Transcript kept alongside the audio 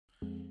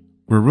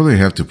We really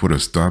have to put a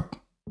stop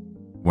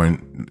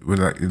when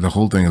the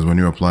whole thing is when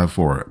you apply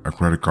for a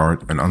credit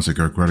card, an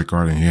unsecured credit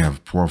card, and you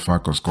have poor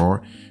FICO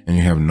score and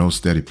you have no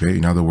steady pay.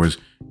 In other words,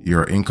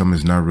 your income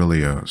is not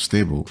really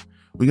stable.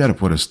 We got to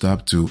put a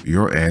stop to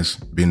your ass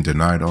being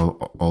denied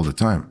all the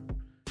time.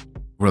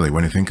 Really,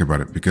 when you think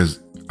about it, because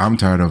I'm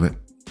tired of it.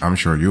 I'm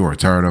sure you are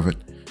tired of it.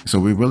 So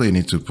we really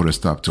need to put a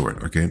stop to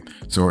it. Okay.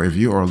 So if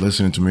you are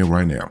listening to me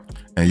right now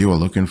and you are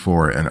looking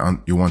for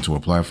you want to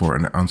apply for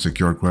an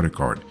unsecured credit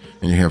card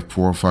and you have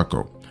poor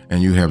FICO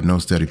and you have no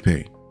steady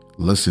pay,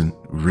 listen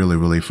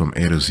really from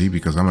A to Z,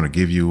 because I'm going to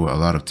give you a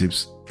lot of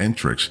tips and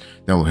tricks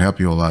that will help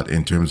you a lot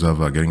in terms of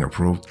getting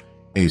approved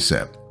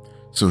ASAP.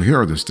 So here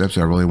are the steps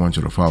I really want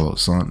you to follow,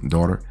 son,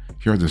 daughter.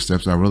 Here are the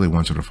steps I really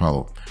want you to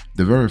follow.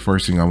 The very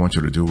first thing I want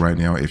you to do right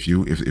now,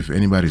 if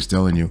anybody's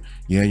telling you,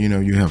 yeah, you know,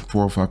 you have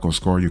poor FICO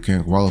score, you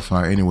can't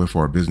qualify anyway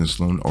for a business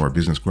loan or a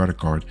business credit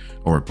card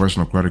or a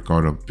personal credit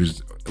card or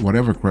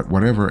whatever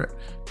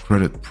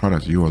credit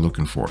product you are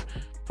looking for,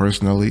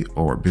 personally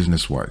or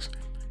business-wise.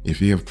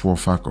 If you have poor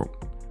FICO,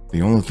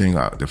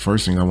 the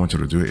first thing I want you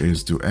to do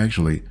is to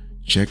actually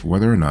check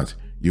whether or not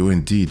you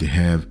indeed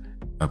have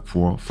a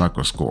poor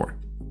FICO score.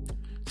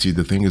 See,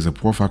 the thing is, a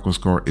poor FICO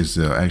score is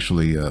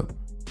actually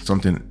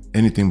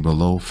anything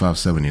below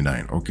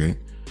 579. Okay,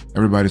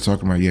 everybody's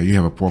talking about, yeah, you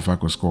have a poor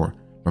FICO score.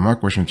 But my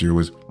question to you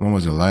is, when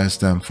was the last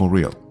time, for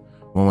real,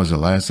 when was the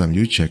last time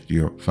you checked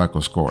your FICO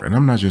score? And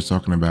I'm not just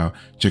talking about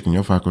checking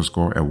your FICO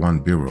score at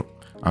one bureau.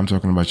 I'm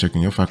talking about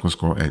checking your FICO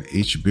score at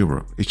each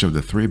bureau, each of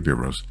the 3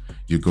 bureaus.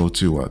 You go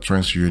to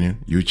TransUnion,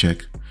 you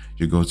check.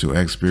 You go to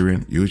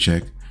Experian, you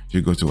check.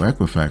 You go to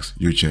Equifax,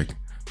 you check.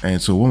 And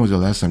so when was the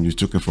last time you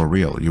took it for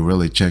real? You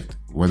really checked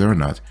whether or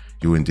not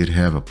you indeed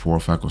have a poor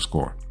FICO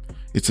score.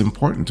 It's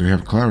important to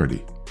have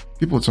clarity.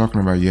 People are talking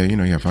about, yeah, you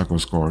know, you have FICO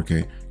score,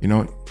 okay? You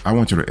know, I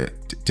want you to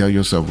tell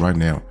yourself right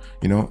now,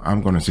 you know,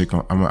 I'm going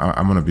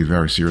to be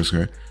very serious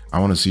here. I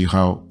want to see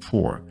how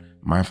poor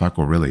my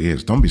FICO really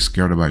is. Don't be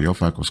scared about your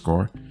FICO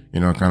score.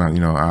 You know, kind of,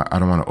 you know, I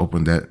don't want to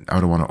open that. I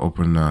don't want to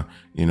open,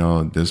 you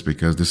know, this,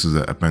 because this is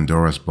a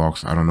Pandora's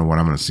box. I don't know what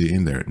I'm going to see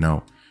in there.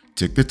 No,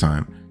 take the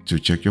time to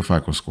check your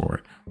FICO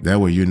score. That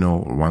way, you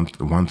know,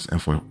 once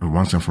and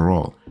for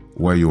all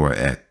where you are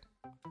at.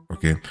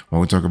 Okay.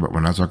 When I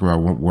talk about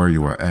where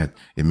you are at,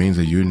 it means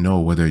that you know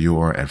whether you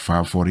are at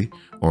 540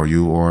 or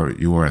you are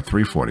at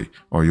 340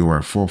 or you are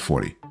at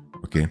 440.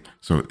 Okay.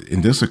 So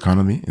in this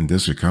economy,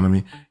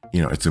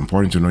 you know, it's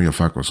important to know your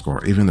FICO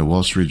score. Even the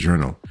Wall Street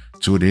Journal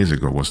 2 days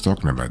ago was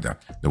talking about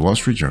that. The Wall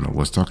Street Journal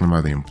was talking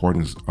about the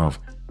importance of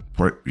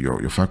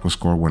your FICO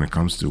score when it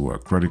comes to a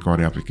credit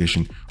card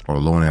application or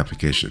loan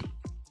application.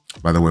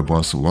 By the way,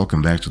 boss,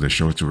 welcome back to the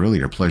show. It's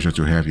really a pleasure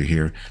to have you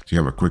here, to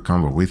have a quick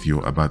convo with you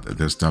about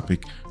this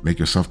topic. Make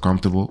yourself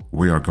comfortable.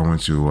 We are going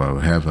to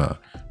have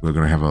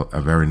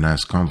a very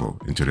nice convo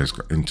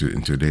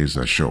into today's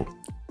show.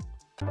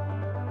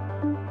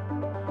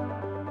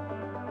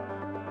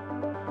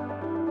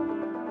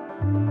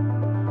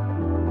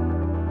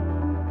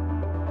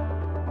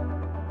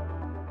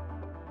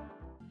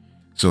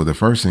 So the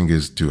first thing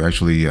is to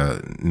actually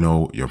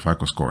know your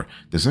FICO score.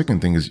 The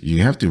second thing is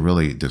you have to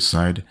really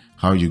decide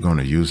how you're going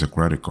to use a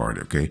credit card,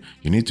 okay?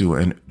 You need to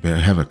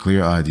have a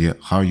clear idea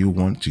how you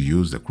want to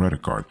use the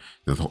credit card.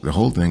 The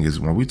whole thing is,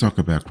 when we talk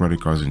about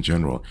credit cards in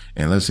general,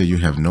 and let's say you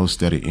have no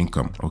steady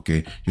income,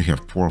 okay? You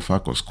have poor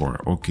FICO score,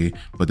 okay?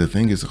 But the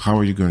thing is, how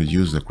are you going to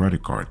use the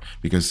credit card?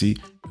 Because see,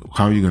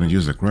 how you're going to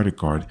use the credit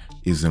card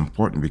is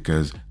important,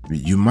 because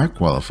you might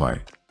qualify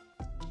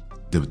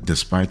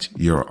despite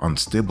your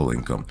unstable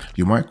income.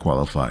 You might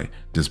qualify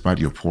despite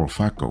your poor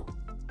FICO,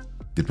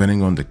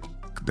 depending on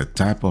the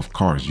type of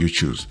cars you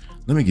choose.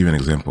 Let me give you an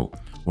example.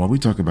 When we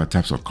talk about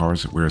types of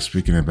cards, we're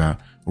speaking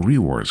about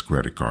rewards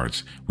credit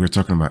cards. We're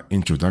talking about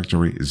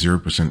introductory 0%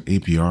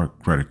 APR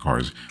credit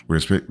cards. We're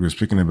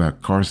speaking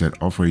about cards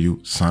that offer you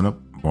sign-up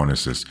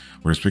bonuses.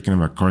 We're speaking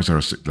about cards that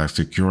are like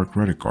secure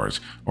credit cards,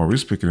 or we're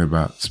speaking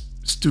about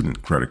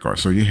student credit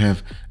cards. So you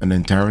have an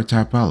entire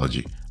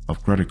typology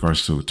of credit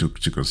cards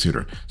to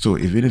consider. So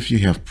even if you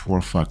have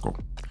poor FICO,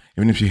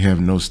 even if you have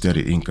no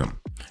steady income,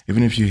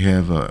 even if you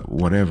have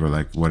whatever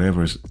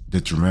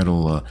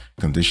detrimental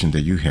condition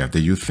that you have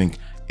that you think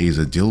is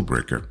a deal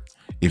breaker,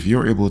 if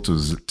you're able to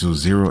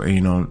zero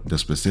in on the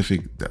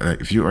specific,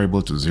 if you are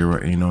able to zero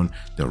in on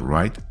the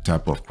right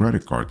type of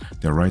credit card,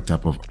 the right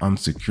type of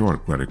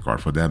unsecured credit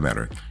card for that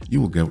matter,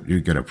 you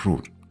get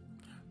approved.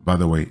 By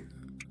the way,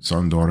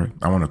 son, daughter,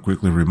 I want to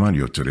quickly remind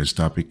you of today's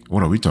topic.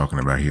 What are we talking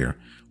about here?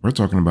 We're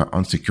talking about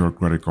unsecured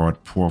credit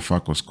card, poor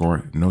FICO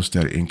score, no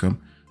steady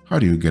income. How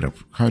do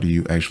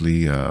you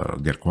actually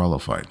get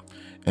qualified?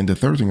 And the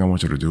third thing I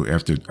want you to do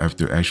after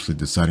actually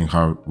deciding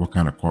what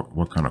kind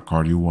of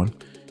card you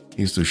want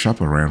is to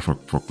shop around for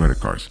credit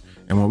cards.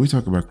 And when we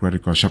talk about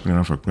credit cards, shopping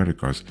around for credit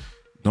cards,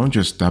 don't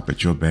just stop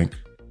at your bank.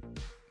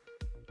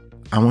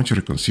 I want you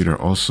to consider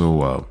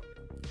also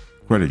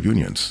credit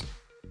unions,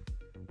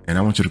 and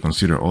I want you to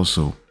consider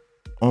also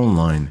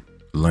online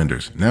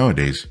lenders.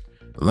 Nowadays,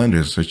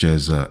 lenders such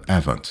as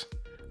Avant,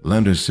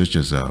 Lenders such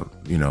as the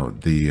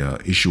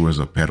issuers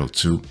of Petal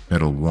 2,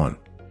 Petal 1.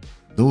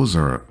 Those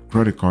are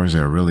credit cards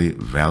that are really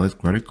valid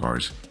credit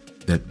cards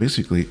that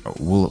basically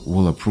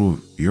will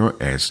approve your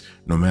ass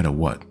no matter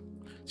what.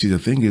 See, the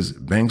thing is,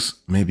 banks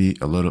may be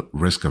a little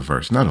risk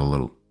averse. Not a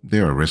little, they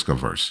are risk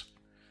averse.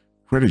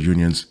 Credit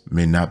unions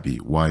may not be.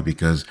 Why?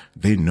 Because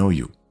they know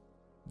you.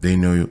 They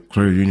know you.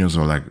 Credit unions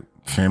are like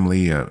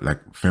family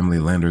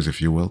lenders,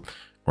 if you will,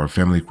 or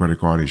family credit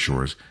card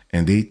issuers,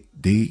 and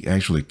they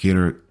actually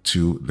cater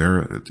to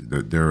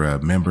their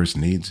members'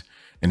 needs.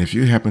 And if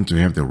you happen to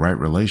have the right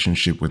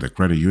relationship with a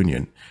credit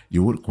union,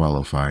 you would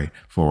qualify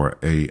for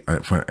an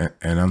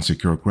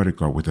unsecured credit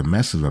card with a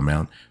massive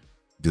amount,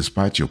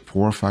 despite your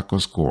poor FICO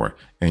score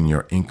and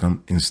your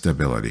income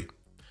instability.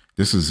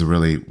 This is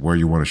really where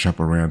you want to shop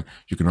around.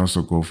 You can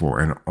also go for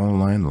an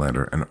online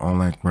lender, an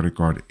online credit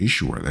card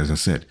issuer. As I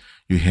said,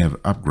 you have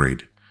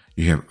Upgrade,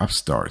 you have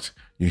Upstart,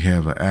 you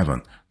have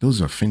Avon.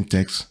 Those are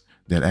fintechs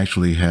that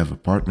actually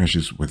have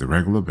partnerships with the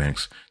regular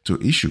banks to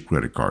issue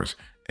credit cards,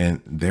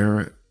 and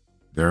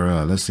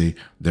let's say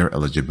their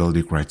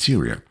eligibility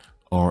criteria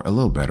are a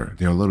little better.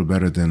 They're a little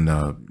better than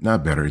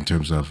not better in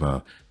terms of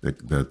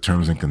the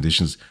terms and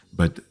conditions,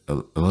 but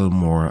a little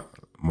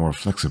more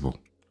flexible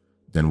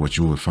than what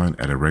you would find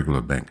at a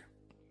regular bank.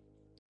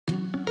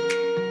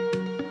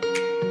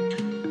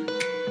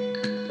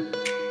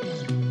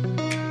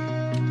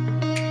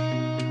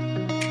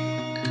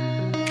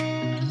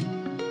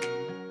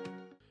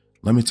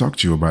 Let me talk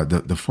to you about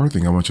the fourth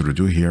thing I want you to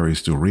do here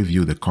is to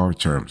review the card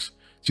terms.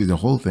 See, the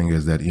whole thing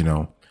is that,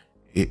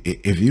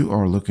 if you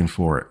are looking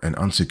for an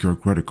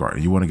unsecured credit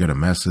card, you want to get a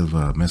massive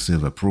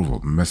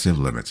approval, massive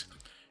limit,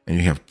 and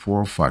you have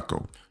poor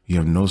FICO, you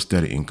have no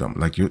steady income,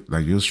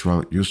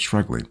 you're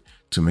struggling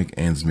to make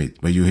ends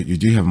meet, but you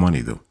do have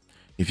money though.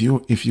 If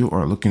you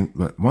are looking,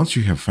 once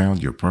you have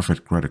found your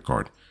perfect credit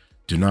card,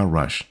 do not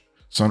rush.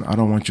 Son, I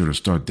don't want you to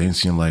start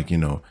dancing like,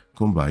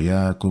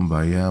 kumbaya,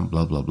 kumbaya,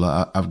 blah, blah,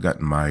 blah. I've got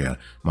my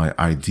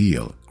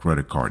ideal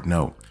credit card.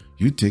 No,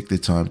 you take the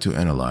time to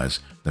analyze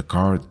the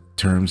card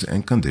terms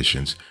and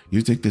conditions.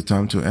 You take the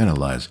time to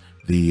analyze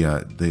the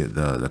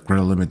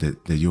credit limit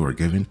that you are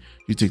given.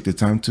 You take the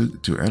time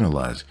to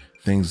analyze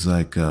things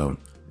like the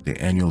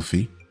annual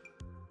fee.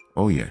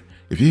 Oh yeah,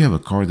 if you have a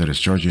card that is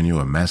charging you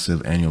a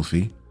massive annual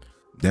fee,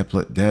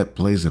 that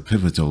plays a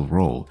pivotal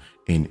role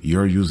in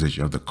your usage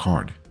of the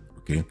card.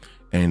 Okay,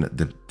 and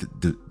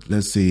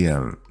let's say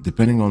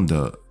depending on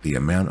the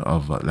amount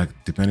of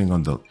depending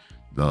on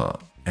the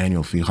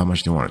annual fee, how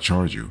much they want to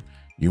charge you,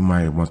 you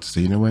might want to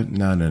say, you know what,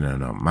 no,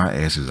 my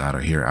ass is out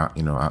of here.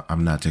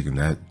 I'm not taking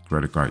that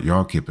credit card.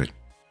 Y'all keep it,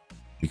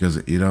 because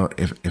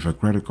if a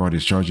credit card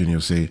is charging you,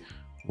 say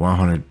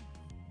 $100,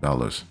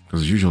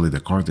 because usually the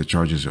card that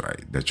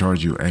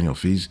charge you annual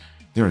fees,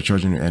 they are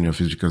charging you annual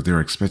fees because they're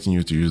expecting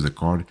you to use the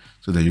card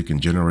so that you can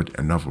generate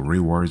enough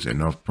rewards,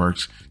 enough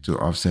perks to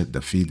offset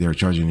the fee they're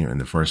charging you in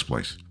the first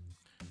place.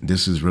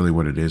 This is really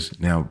what it is.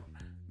 Now,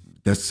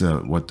 that's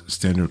what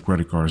standard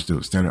credit cards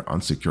do, standard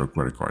unsecured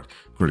credit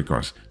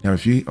cards. Now,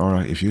 if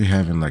you're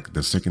having like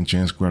the second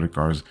chance credit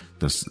cards,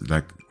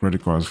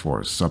 credit cards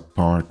for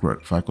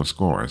subpar FICO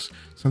scores,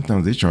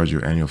 sometimes they charge you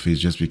annual fees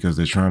just because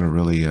they're trying to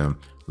really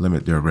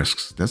limit their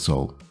risks. That's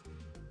all.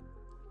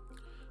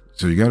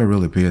 So you got to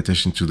really pay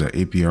attention to the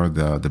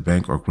APR the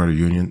bank or credit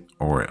union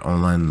or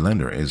online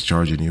lender is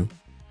charging you.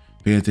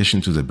 Pay attention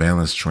to the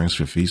balance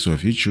transfer fee. So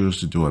if you choose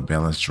to do a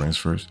balance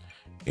transfers,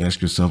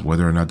 ask yourself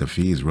whether or not the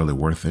fee is really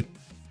worth it.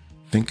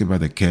 Think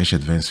about the cash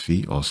advance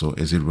fee also.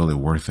 Is it really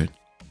worth it?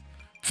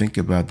 Think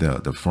about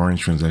the foreign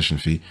transaction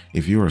fee.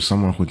 If you are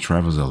someone who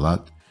travels a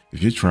lot,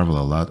 if you travel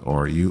a lot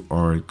or you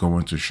are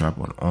going to shop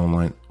on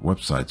online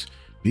websites,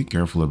 be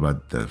careful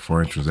about the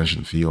foreign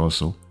transaction fee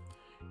also.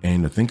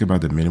 And think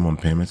about the minimum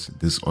payments.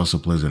 This also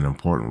plays an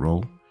important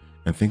role.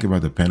 And think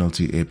about the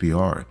penalty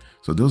APR.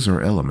 So those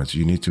are elements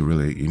you need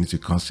to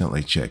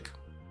constantly check.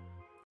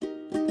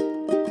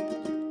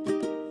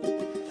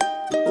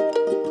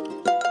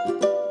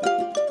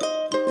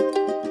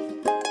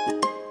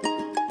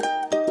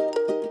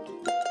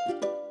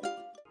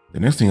 The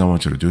next thing I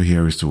want you to do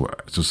here is to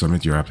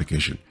submit your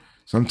application.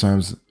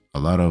 Sometimes a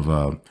lot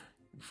of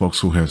folks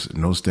who have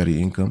no steady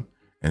income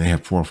and they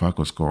have poor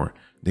FICO score,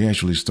 they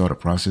actually start a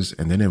process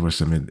and they never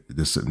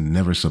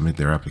submit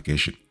their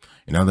application.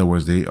 In other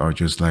words, they are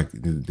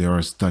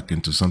stuck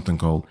into something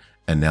called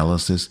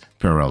analysis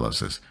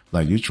paralysis.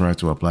 Like you try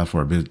to apply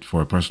for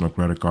a personal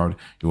credit card,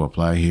 you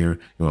apply here,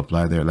 you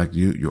apply there. Like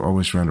you're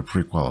always trying to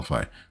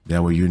pre-qualify.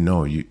 That way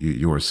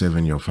you are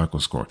saving your FICO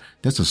score.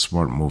 That's a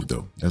smart move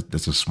though.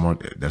 That's a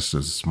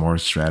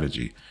smart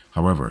strategy.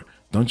 However,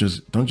 don't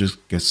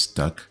just get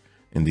stuck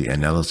in the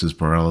analysis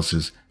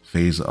paralysis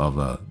phase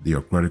of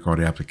your credit card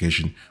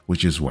application,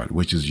 which is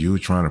you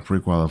trying to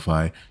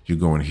pre-qualify. You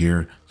go in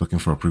here looking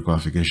for a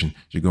pre-qualification.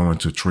 You go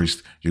into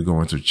Trist, you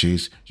go into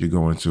Chase, you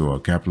go into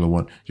Capital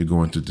One, you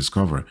go into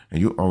Discover, and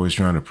you're always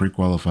trying to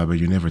pre-qualify, but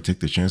you never take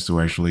the chance to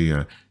actually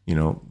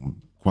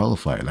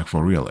qualify like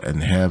for real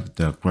and have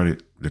the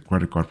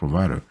credit card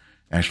provider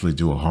actually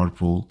do a hard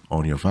pull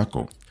on your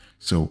FICO.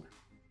 So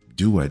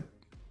do it,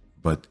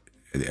 but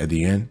at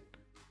the end,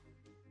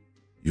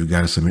 you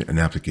got to submit an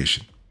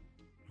application.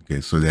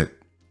 Okay, so that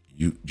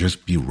you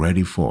just be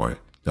ready for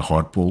the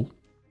hard pull,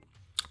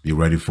 be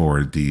ready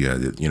for the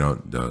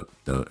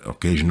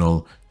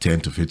occasional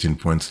 10 to 15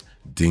 points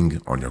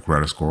ding on your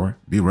credit score.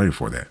 Be ready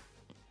for that.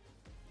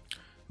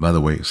 By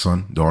the way,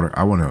 son, daughter,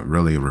 I want to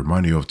really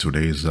remind you of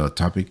today's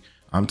topic.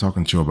 I'm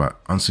talking to you about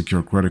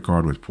unsecured credit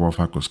card with poor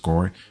FICO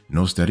score,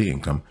 no steady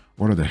income.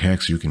 What are the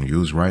hacks you can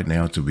use right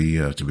now to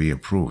be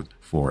approved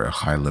for a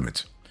high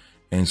limit?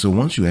 And so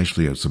once you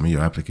actually submit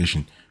your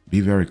application, be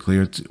very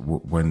clear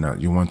when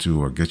you want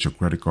to get your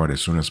credit card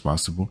as soon as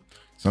possible.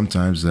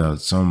 Sometimes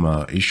some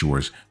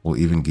issuers will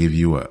even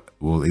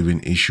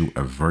issue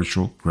a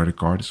virtual credit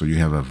card. So you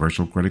have a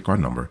virtual credit card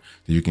number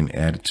that you can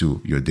add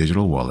to your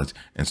digital wallet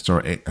and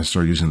start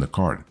using the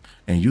card.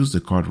 And use the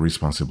card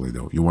responsibly,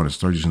 though. You want to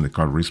start using the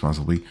card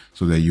responsibly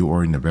so that you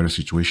are in a better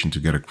situation to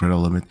get a credit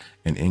limit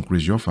and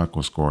increase your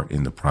FICO score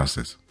in the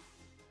process.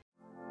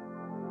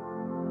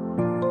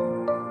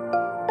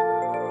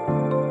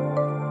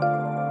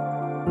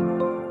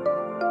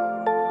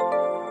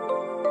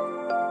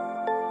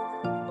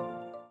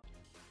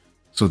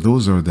 So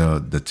those are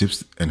the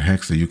tips and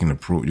hacks that you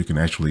can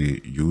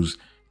actually use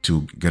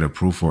to get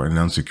approved for an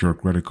unsecured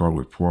credit card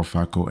with poor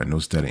FICO and no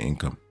steady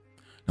income.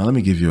 Now let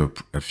me give you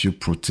a few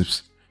pro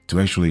tips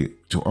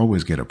to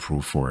always get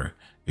approved for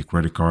a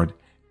credit card,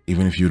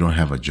 even if you don't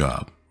have a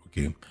job.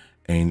 Okay,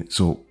 and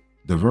so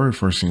the very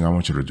first thing I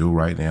want you to do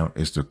right now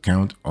is to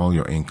count all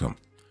your income.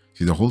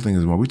 See, the whole thing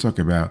is when we talk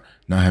about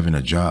not having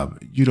a job,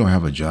 you don't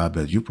have a job,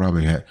 but you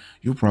probably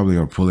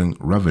are pulling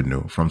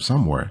revenue from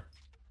somewhere.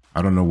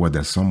 I don't know what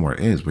that somewhere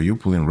is, but you're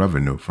pulling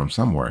revenue from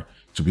somewhere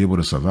to be able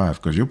to survive,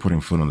 because you're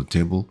putting food on the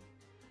table.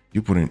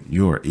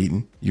 You're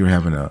eating. You're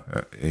having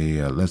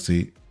let's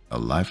say a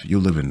life. You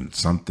live in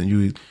something.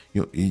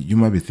 You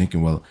might be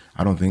thinking, well,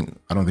 I don't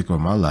think of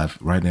my life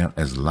right now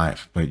as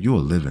life, but you are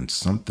living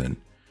something,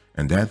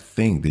 and that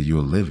thing that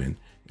you're living,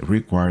 it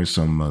requires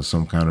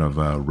some kind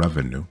of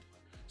revenue.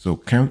 So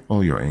count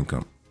all your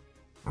income,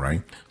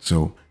 right?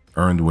 So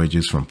earned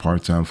wages from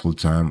part-time,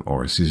 full-time,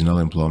 or seasonal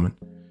employment,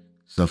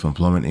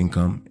 self-employment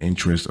income,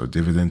 interest or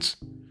dividends,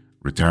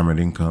 retirement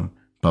income,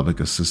 public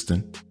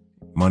assistance,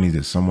 money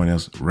that someone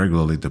else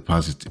regularly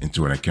deposits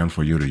into an account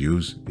for you to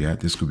use. Yeah,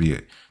 this could be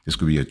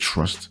a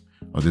trust,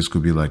 or this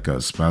could be like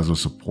a spousal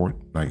support.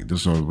 Like,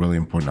 those are really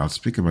important. I'll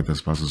speak about the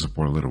spousal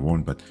support later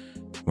on, but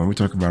when we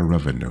talk about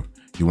revenue,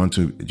 you want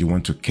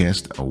to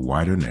cast a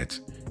wider net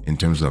in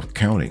terms of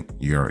counting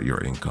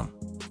your income.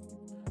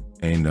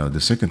 And the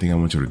second thing I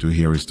want you to do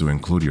here is to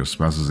include your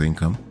spouse's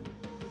income.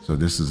 So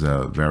this is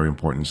very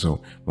important.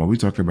 So when we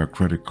talk about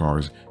credit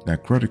cards, now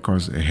credit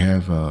cards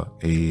have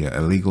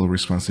a legal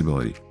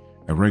responsibility,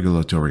 a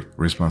regulatory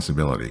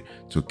responsibility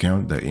to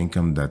count the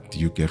income that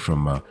you get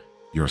from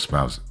your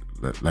spouse.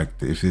 Like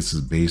if this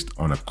is based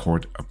on a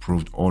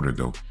court-approved order,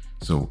 though.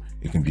 So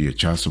it can be a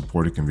child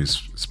support, it can be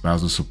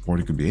spousal support,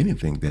 it could be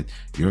anything that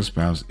your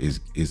spouse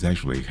is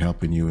actually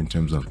helping you in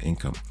terms of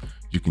income.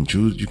 You can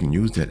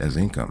use that as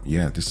income.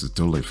 Yeah, this is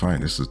totally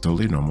fine. This is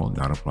totally normal,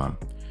 not a problem.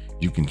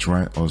 You can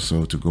try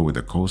also to go with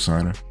a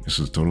co-signer. This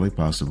is totally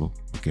possible,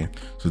 okay?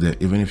 So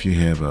that even if you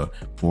have a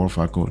poor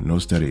FICO, no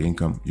steady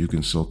income, you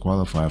can still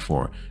qualify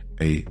for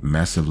a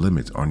massive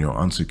limit on your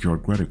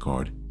unsecured credit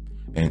card.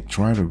 And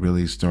try to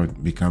really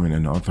start becoming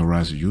an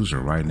authorized user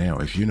right now.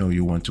 If you know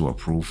you want to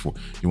apply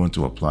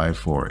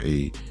for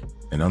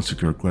an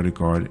unsecured credit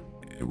card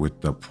with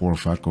the poor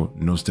FICO,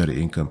 no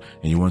steady income,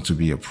 and you want to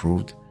be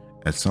approved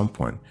at some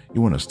point,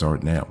 you want to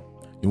start now.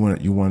 You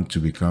want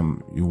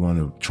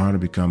to try to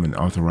become an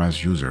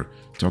authorized user.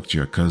 Talk to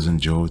your cousin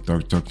Joe.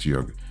 Talk to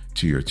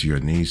your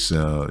niece,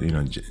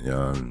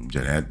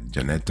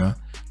 Janetta.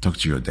 Talk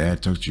to your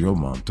dad. Talk to your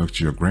mom. Talk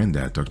to your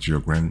granddad. Talk to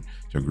your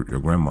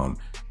grandmom.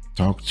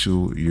 Talk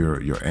to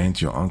your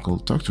aunt, your uncle.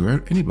 Talk to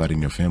anybody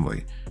in your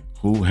family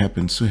who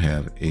happens to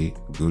have a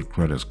good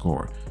credit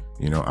score.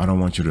 I don't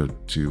want you to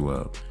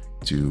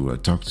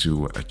talk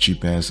to a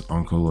cheap ass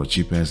uncle or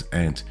cheap ass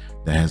aunt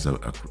that has a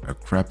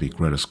crappy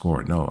credit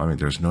score. No, I mean,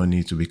 there's no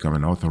need to become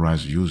an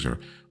authorized user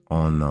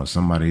on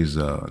somebody's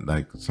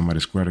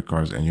credit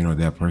cards, and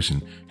that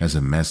person has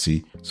a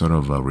messy sort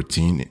of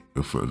routine,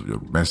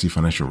 messy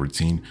financial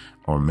routine,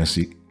 or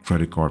messy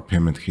credit card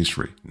payment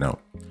history. No,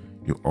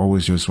 you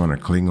always just want to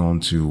cling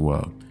on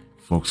to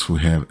folks who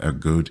have a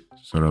good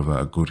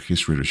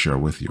history to share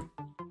with you.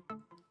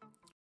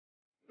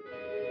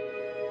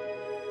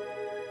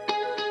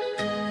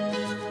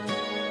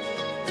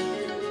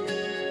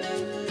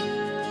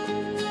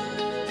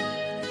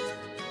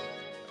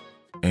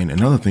 And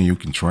another thing you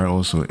can try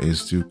also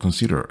is to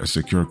consider a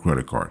secure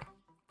credit card.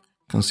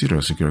 Consider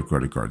a secure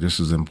credit card. This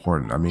is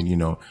important. I mean,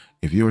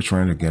 if you're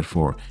trying to get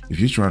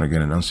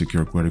an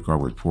unsecured credit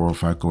card with poor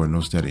FICO and no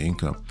steady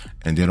income,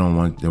 and they don't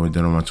want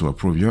to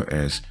approve your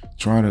ass,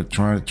 try a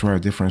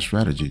different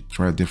strategy.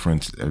 Try a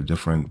different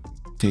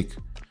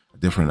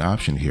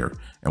option here.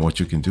 And what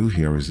you can do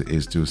here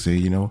is to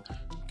say,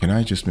 can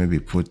I just maybe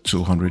put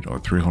 200 or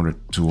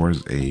 300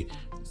 towards a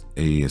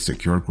a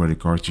secured credit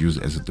card to use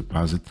as a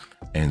deposit,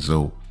 and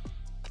so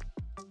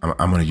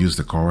I'm going to use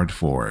the card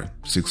for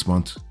 6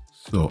 months,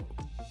 so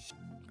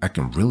I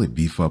can really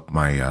beef up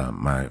my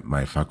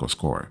my FICO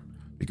score,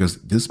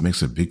 because this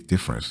makes a big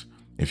difference.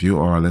 If you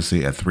are, let's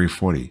say, at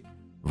 340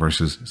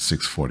 versus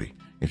 640,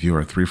 if you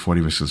are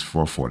 340 versus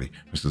 440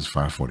 versus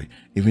 540,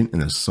 even in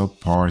the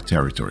subpar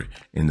territory,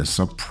 in the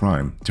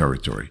subprime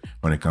territory,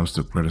 when it comes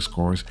to credit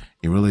scores,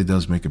 it really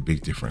does make a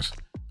big difference.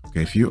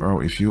 Okay, if you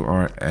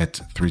are at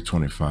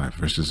 325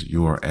 versus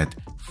you are at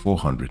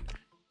 400,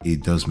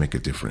 it does make a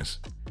difference.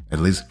 At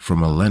least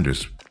from a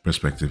lender's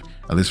perspective,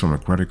 at least from a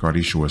credit card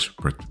issuer's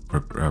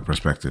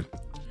perspective.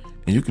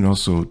 And you can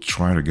also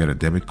try to get a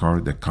debit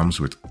card that comes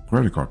with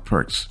credit card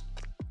perks.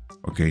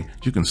 Okay,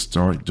 you can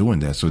start doing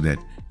that so that,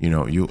 you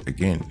know, you,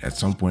 again, at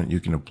some point you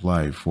can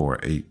apply for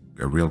a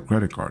real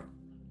credit card.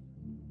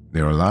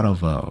 There are a lot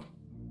of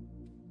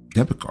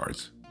debit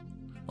cards,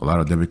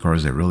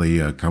 that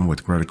really come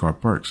with credit card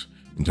perks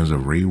in terms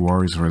of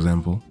rewards, for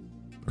example.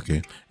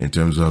 Okay, in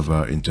terms of you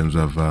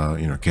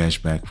know,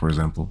 cashback, for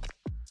example.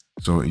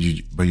 So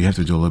but you have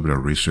to do a little bit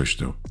of research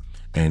though,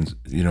 and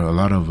you know, a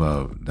lot of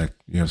like,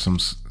 you have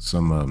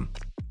some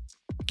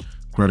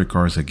credit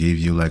cards that give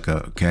you like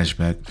a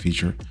cashback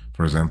feature.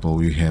 For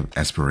example, you have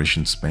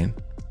aspiration spend.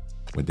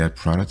 With that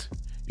product,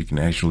 you can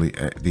actually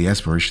the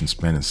aspiration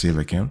spend and save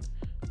account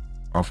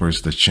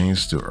offers the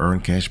chance to earn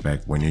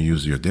cashback when you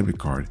use your debit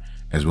card,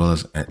 as well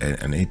as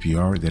an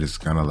APR that is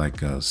kind of like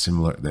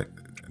similar, that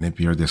an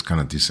APR that's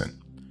kind of decent.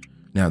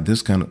 Now,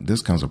 this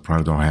kinds of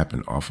product don't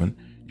happen often.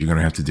 You're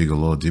gonna have to dig a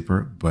little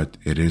deeper, but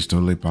it is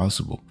totally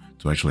possible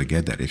to actually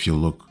get that. If you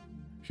look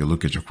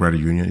at your credit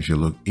union, if you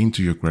look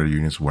into your credit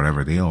unions,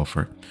 whatever they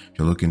offer, if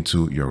you look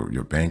into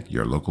your bank,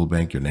 your local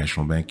bank, your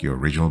national bank, your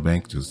regional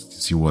bank, to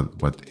see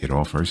what it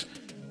offers.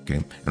 Okay,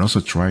 and also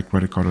try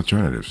credit card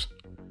alternatives.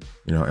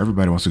 You know,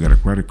 everybody wants to get a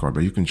credit card,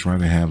 but you can try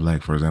to have,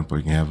 like, for example,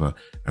 you can have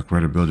a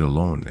credit builder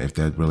loan if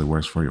that really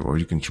works for you, or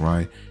you can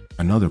try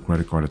another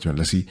credit card alternative.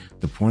 Let's see,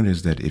 the point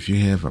is that if you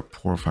have a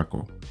poor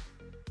FICO,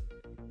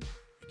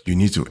 you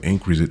need to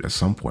increase it at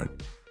some point.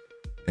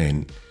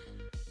 And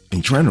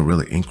in trying to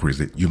really increase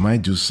it, you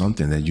might do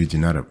something that you did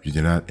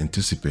not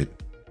anticipate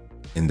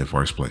in the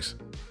first place.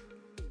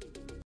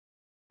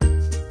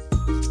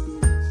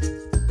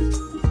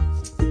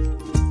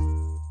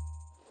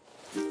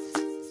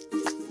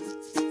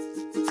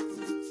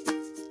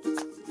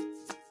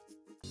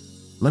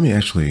 Let me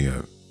actually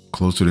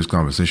close to this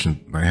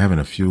conversation by having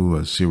a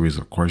few series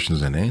of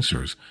questions and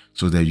answers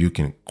so that you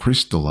can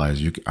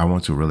crystallize. I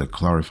want to really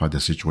clarify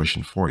the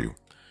situation for you.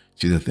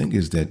 See, the thing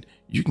is that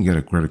you can get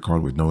a credit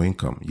card with no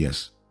income.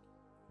 Yes,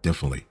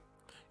 definitely.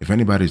 If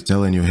anybody's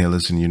telling you, hey,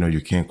 listen, you know,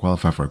 you can't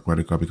qualify for a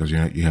credit card because you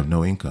have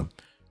no income,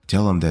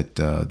 tell them that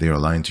they are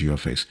lying to your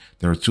face.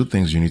 There are two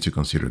things you need to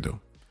consider, though.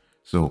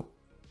 So,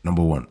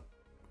 number one,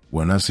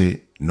 when I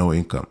say no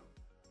income,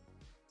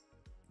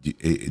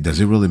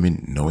 does it really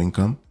mean no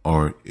income,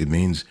 or it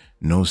means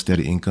no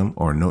steady income,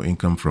 or no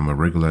income from a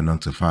regular 9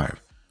 to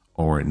 5,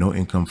 or no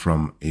income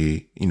from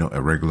a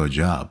regular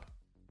job?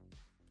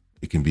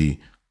 It can be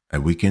a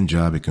weekend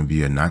job, it can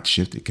be a night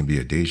shift, it can be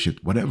a day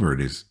shift, whatever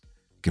it is.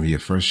 It can be a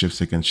first shift,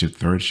 second shift,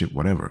 third shift,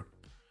 whatever.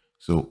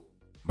 So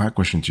my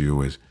question to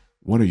you is,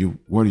 what are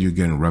you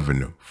getting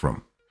revenue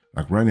from?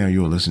 Like right now,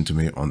 you're listening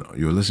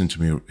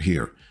to me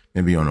here,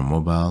 maybe on a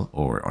mobile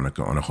or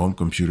on a home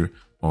computer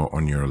or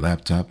on your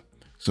laptop.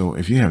 So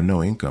if you have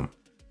no income,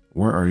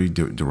 where are you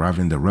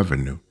deriving the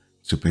revenue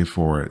to pay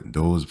for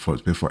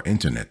pay for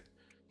internet,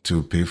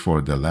 to pay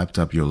for the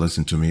laptop you're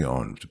listening to me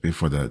on, to pay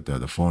for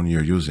the phone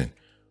you're using?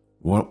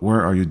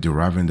 Where are you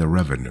deriving the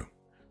revenue?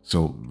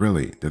 So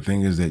really, the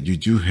thing is that you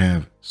do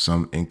have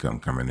some income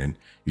coming in.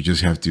 You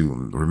just have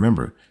to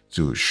remember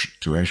to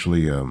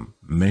actually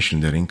mention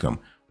that income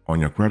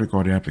on your credit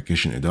card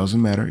application. It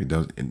doesn't matter. It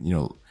does.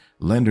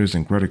 Lenders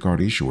and credit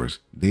card issuers,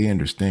 they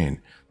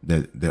understand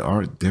that there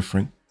are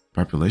different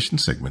population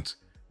segments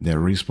that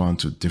respond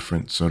to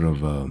different sort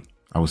of,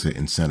 I would say,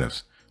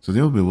 incentives. So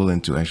they'll be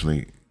willing to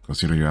actually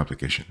consider your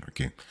application.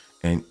 Okay,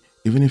 and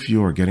even if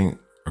you are getting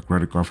a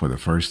credit card for the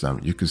first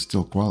time, you could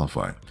still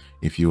qualify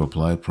if you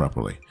apply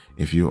properly.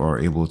 If you are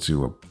able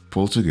to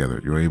pull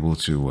together, you're able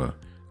to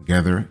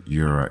gather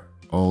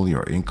all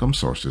your income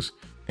sources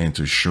and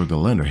to show the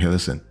lender, hey,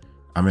 listen,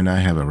 I may not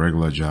have a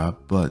regular job,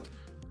 but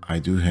I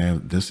do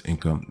have this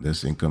income,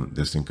 this income,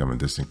 this income, and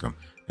this income.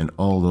 And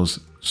all those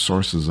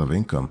sources of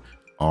income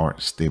are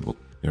stable.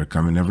 They're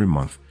coming every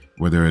month,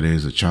 whether it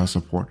is a child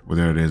support,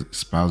 whether it is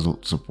spousal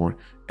support,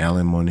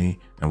 alimony,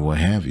 and what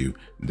have you.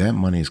 That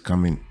money is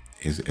coming,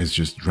 is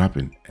just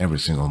dropping every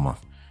single month.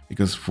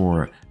 Because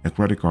for a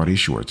credit card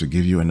issuer to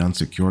give you an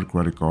unsecured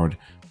credit card,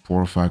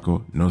 poor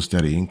FICO, no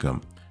steady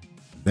income,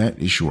 that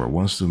issuer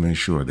wants to make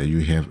sure that you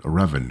have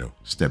revenue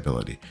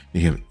stability,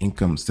 you have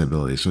income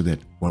stability, so that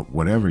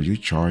whatever you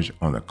charge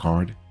on the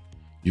card,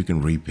 you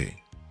can repay.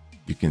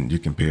 You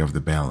can pay off the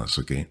balance,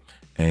 okay?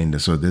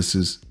 And so this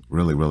is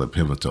really, really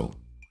pivotal.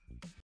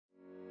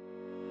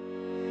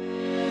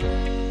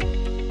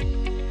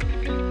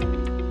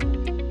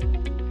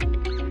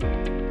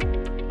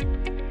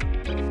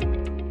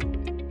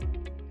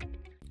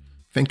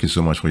 Thank you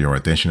so much for your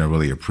attention. I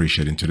really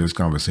appreciate it. In today's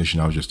conversation,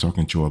 I was just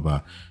talking to you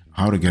about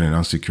how to get an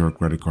unsecured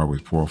credit card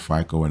with poor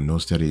FICO and no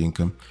steady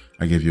income.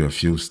 I gave you a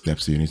few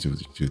steps that you need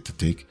to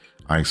take.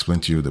 I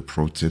explained to you the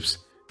pro tips,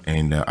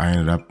 and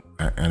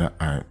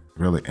I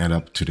really end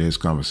up today's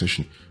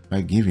conversation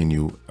by giving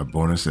you a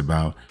bonus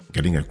about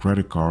getting a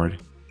credit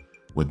card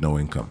with no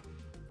income.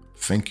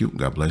 Thank you.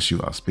 God bless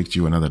you. I'll speak to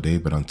you another day.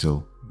 But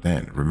until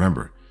then,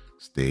 remember,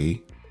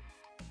 stay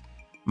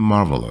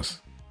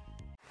marvelous.